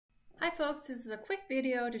folks, this is a quick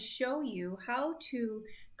video to show you how to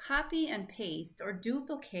copy and paste or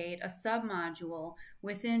duplicate a submodule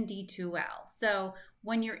within D2L. So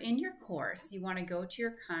when you're in your course, you want to go to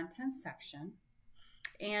your content section.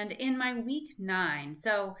 And in my week 9,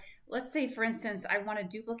 so let's say for instance, I want to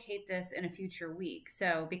duplicate this in a future week.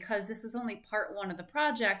 So because this was only part 1 of the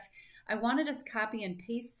project, I want to just copy and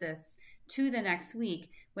paste this to the next week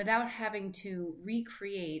without having to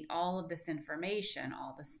recreate all of this information,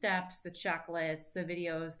 all the steps, the checklists, the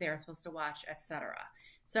videos they're supposed to watch, etc.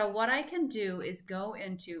 So what I can do is go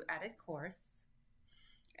into Edit Course,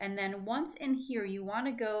 and then once in here, you want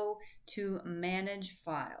to go to Manage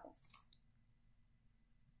Files.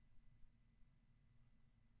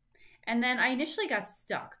 And then I initially got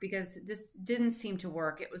stuck because this didn't seem to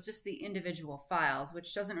work. It was just the individual files,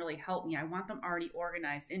 which doesn't really help me. I want them already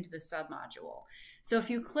organized into the submodule. So if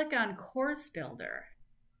you click on Course Builder,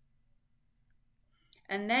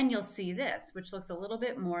 and then you'll see this, which looks a little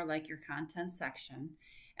bit more like your content section.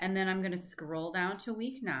 And then I'm going to scroll down to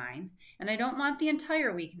week 9. And I don't want the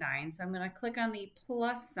entire week 9, so I'm going to click on the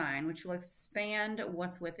plus sign, which will expand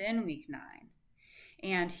what's within week 9.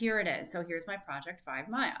 And here it is. So here's my project 5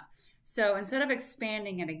 Maya. So instead of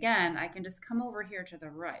expanding it again, I can just come over here to the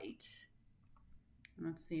right.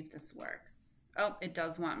 Let's see if this works. Oh, it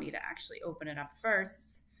does want me to actually open it up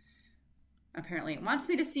first. Apparently it wants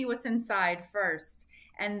me to see what's inside first.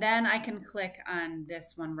 And then I can click on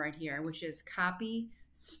this one right here, which is Copy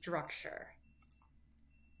Structure.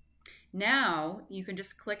 Now you can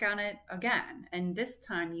just click on it again. And this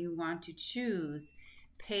time you want to choose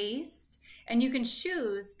Paste. And you can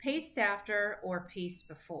choose Paste After or Paste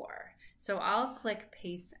Before. So I'll click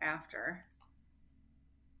Paste After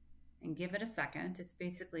and give it a second. It's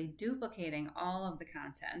basically duplicating all of the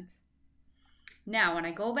content. Now, when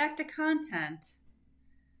I go back to content,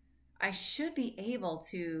 I should be able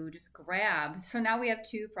to just grab. So now we have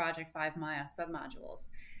 2 Project 5 Maya submodules.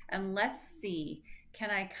 And let's see,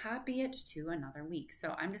 can I copy it to another week?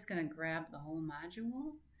 So I'm just going to grab the whole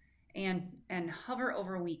module and hover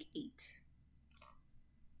over week 8.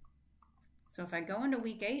 So if I go into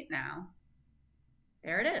week 8 now,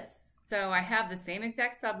 there it is. So I have the same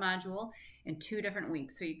exact submodule in 2 different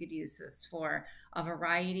weeks. So you could use this for a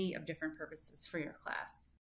variety of different purposes for your class.